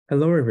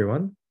Hello,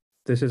 everyone.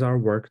 This is our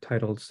work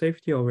titled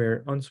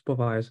Safety-Aware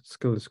Unsupervised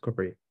Skill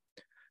Discovery.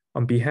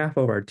 On behalf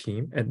of our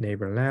team at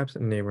Neighbor Labs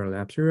and Neighbor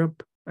Labs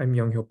Europe, I'm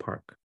Young-Hyo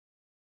Park.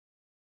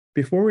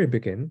 Before we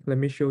begin, let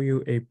me show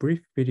you a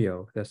brief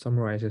video that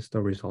summarizes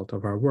the result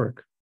of our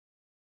work.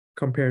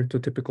 Compared to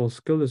typical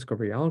skill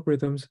discovery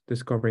algorithms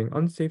discovering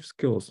unsafe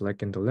skills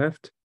like in the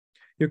left,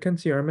 you can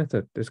see our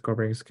method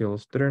discovering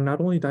skills that are not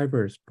only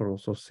diverse but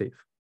also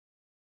safe.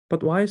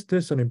 But why is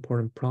this an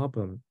important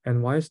problem,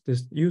 and why is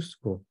this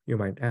useful, you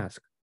might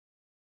ask?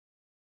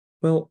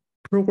 Well,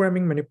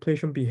 programming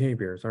manipulation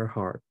behaviors are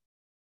hard,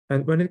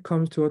 and when it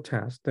comes to a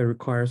task that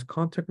requires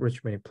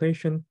context-rich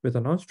manipulation with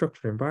an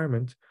unstructured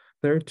environment,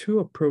 there are two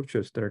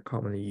approaches that are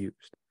commonly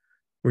used.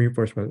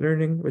 Reinforcement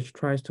learning, which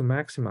tries to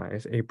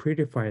maximize a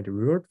predefined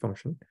reward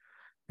function,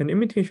 and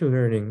imitation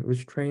learning,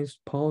 which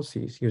trains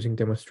policies using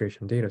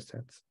demonstration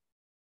datasets.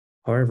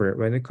 However,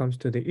 when it comes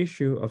to the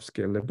issue of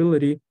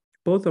scalability,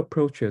 both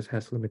approaches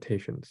has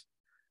limitations.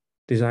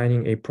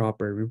 Designing a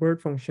proper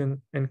reward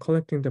function and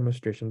collecting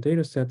demonstration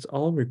datasets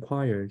all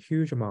require a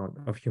huge amount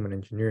of human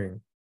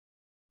engineering.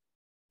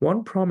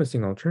 One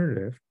promising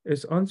alternative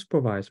is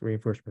unsupervised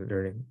reinforcement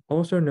learning,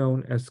 also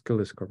known as skill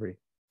discovery.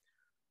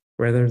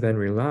 Rather than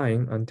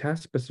relying on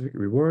task-specific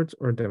rewards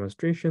or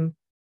demonstration,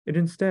 it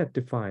instead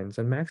defines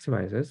and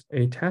maximizes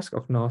a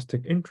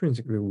task-agnostic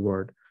intrinsic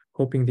reward,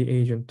 hoping the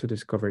agent to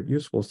discover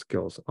useful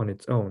skills on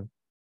its own.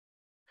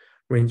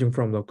 Ranging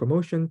from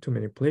locomotion to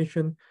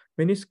manipulation,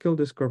 many skill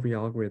discovery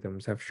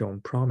algorithms have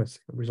shown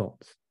promising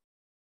results.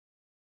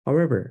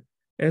 However,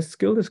 as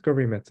skill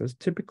discovery methods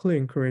typically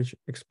encourage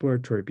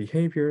exploratory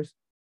behaviors,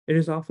 it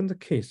is often the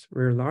case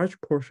where a large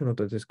portion of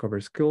the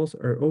discovered skills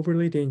are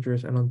overly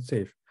dangerous and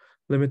unsafe,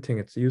 limiting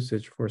its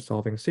usage for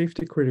solving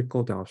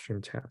safety-critical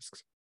downstream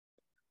tasks.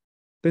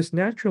 This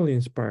naturally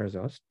inspires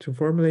us to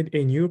formulate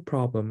a new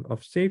problem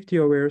of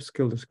safety-aware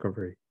skill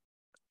discovery.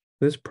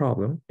 This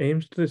problem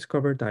aims to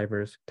discover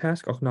diverse,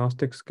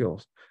 task-agnostic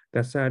skills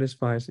that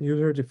satisfies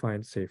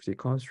user-defined safety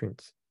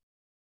constraints.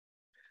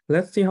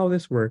 Let's see how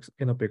this works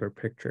in a bigger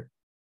picture.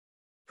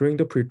 During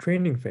the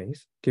pre-training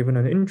phase, given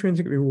an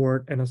intrinsic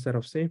reward and a set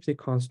of safety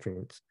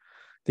constraints,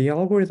 the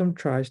algorithm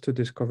tries to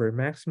discover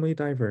maximally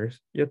diverse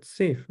yet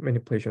safe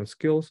manipulation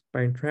skills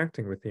by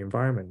interacting with the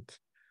environment.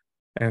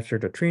 After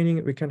the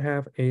training, we can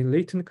have a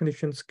latent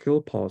condition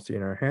skill policy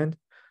in our hand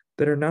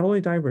that are not only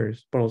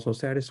diverse, but also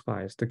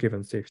satisfies the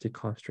given safety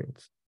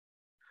constraints.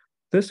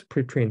 This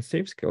pre-trained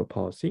safe skill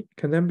policy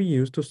can then be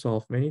used to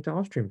solve many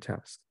downstream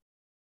tasks.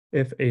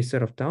 If a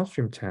set of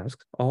downstream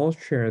tasks all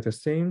share the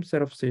same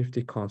set of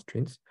safety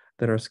constraints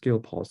that our skill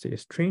policy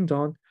is trained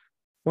on,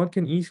 one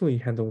can easily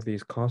handle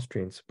these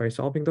constraints by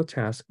solving the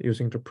task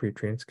using the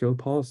pre-trained skill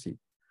policy.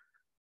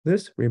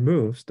 This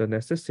removes the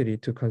necessity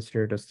to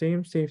consider the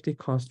same safety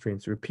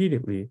constraints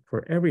repeatedly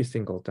for every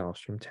single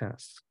downstream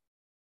task.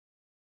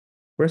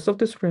 Rest of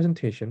this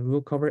presentation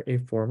will cover a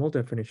formal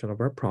definition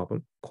of our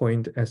problem,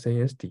 coined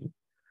SASD,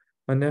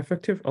 an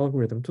effective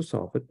algorithm to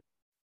solve it,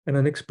 and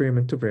an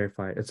experiment to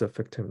verify its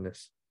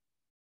effectiveness.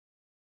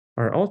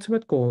 Our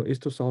ultimate goal is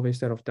to solve a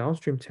set of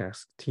downstream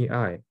tasks,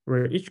 TI,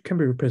 where each can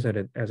be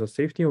represented as a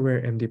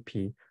safety-aware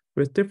MDP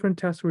with different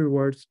task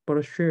rewards but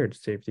a shared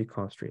safety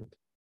constraint.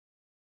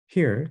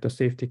 Here, the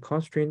safety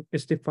constraint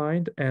is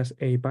defined as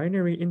a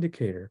binary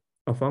indicator,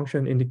 a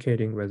function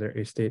indicating whether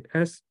a state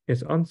S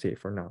is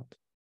unsafe or not.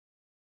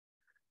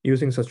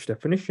 Using such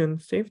definition,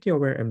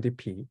 safety-aware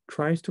MDP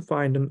tries to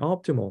find an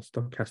optimal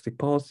stochastic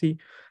policy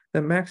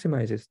that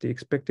maximizes the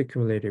expected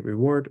cumulative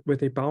reward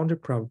with a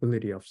bounded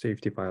probability of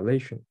safety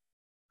violation.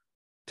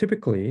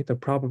 Typically, the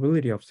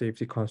probability of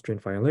safety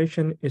constraint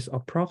violation is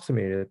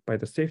approximated by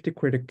the safety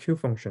critic Q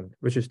function,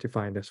 which is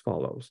defined as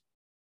follows.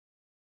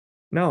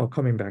 Now,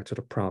 coming back to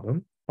the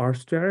problem, our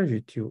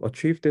strategy to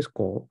achieve this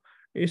goal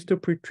is to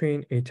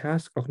pre-train a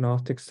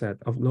task-agnostic set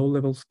of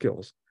low-level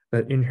skills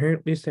that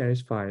inherently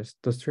satisfies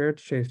the shared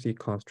safety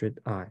constraint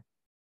I.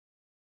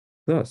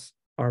 Thus,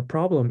 our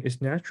problem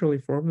is naturally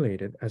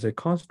formulated as a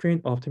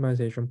constraint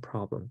optimization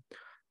problem,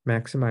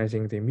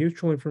 maximizing the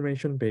mutual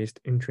information-based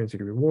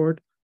intrinsic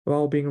reward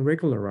while being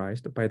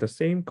regularized by the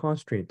same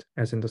constraint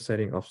as in the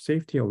setting of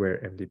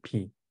safety-aware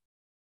MDP.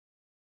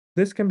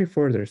 This can be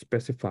further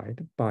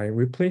specified by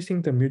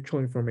replacing the mutual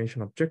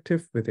information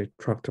objective with a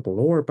tractable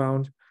lower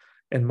bound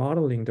and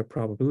modeling the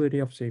probability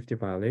of safety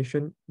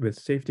violation with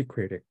safety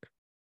critic.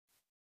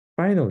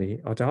 Finally,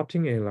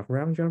 adopting a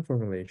Lagrangian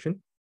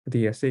formulation,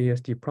 the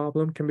SASD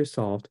problem can be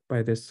solved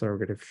by this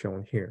surrogate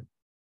shown here.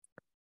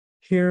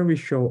 Here we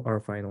show our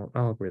final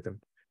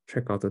algorithm.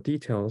 Check out the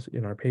details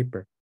in our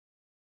paper.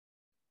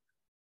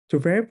 To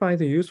verify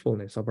the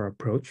usefulness of our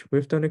approach,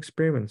 we've done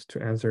experiments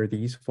to answer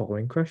these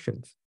following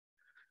questions.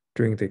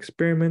 During the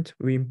experiment,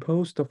 we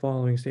imposed the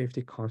following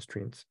safety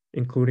constraints,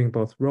 including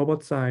both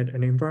robot-side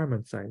and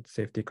environment-side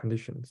safety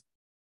conditions.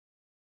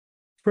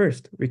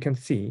 First, we can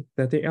see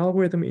that the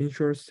algorithm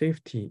ensures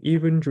safety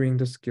even during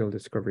the skill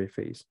discovery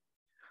phase.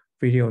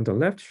 Video on the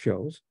left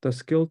shows the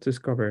skill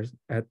discovered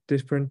at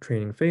different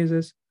training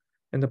phases,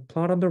 and the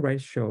plot on the right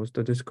shows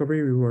the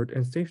discovery reward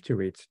and safety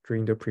rates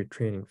during the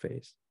pre-training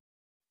phase.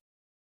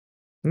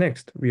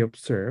 Next, we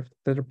observed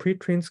that a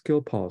pre-trained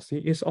skill policy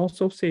is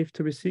also safe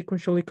to be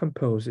sequentially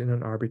composed in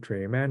an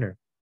arbitrary manner.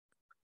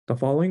 The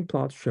following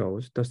plot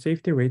shows the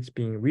safety rates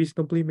being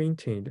reasonably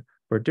maintained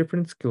for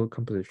different skill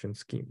composition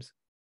schemes.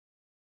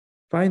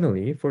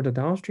 Finally, for the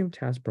downstream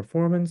task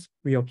performance,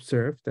 we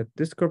observed that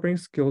discovering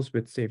skills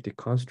with safety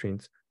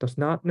constraints does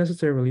not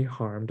necessarily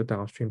harm the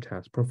downstream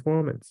task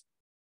performance.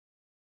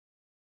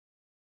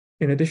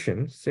 In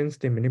addition, since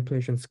the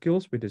manipulation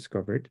skills we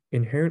discovered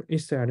inherently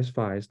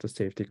satisfies the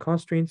safety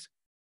constraints,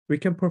 we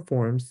can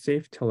perform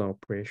safe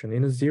teleoperation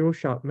in a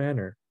zero-shot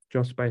manner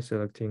just by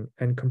selecting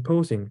and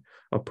composing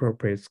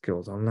appropriate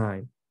skills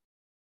online.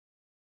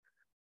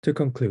 To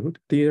conclude,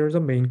 these are the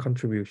main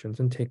contributions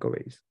and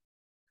takeaways.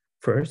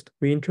 First,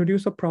 we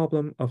introduce a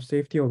problem of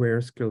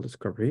safety-aware skill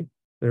discovery,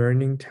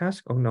 learning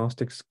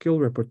task-agnostic skill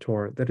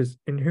repertoire that is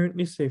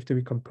inherently safe to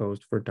be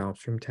composed for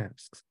downstream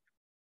tasks.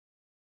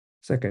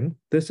 Second,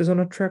 this is an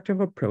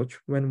attractive approach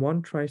when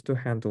one tries to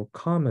handle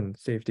common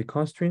safety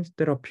constraints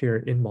that appear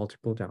in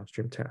multiple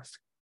downstream tasks.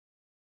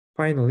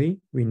 Finally,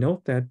 we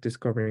note that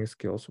discovering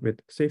skills with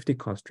safety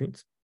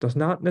constraints does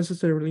not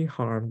necessarily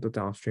harm the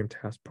downstream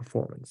task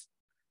performance.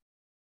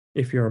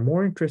 If you are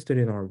more interested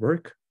in our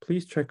work,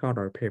 please check out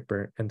our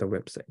paper and the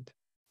website.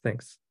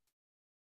 Thanks.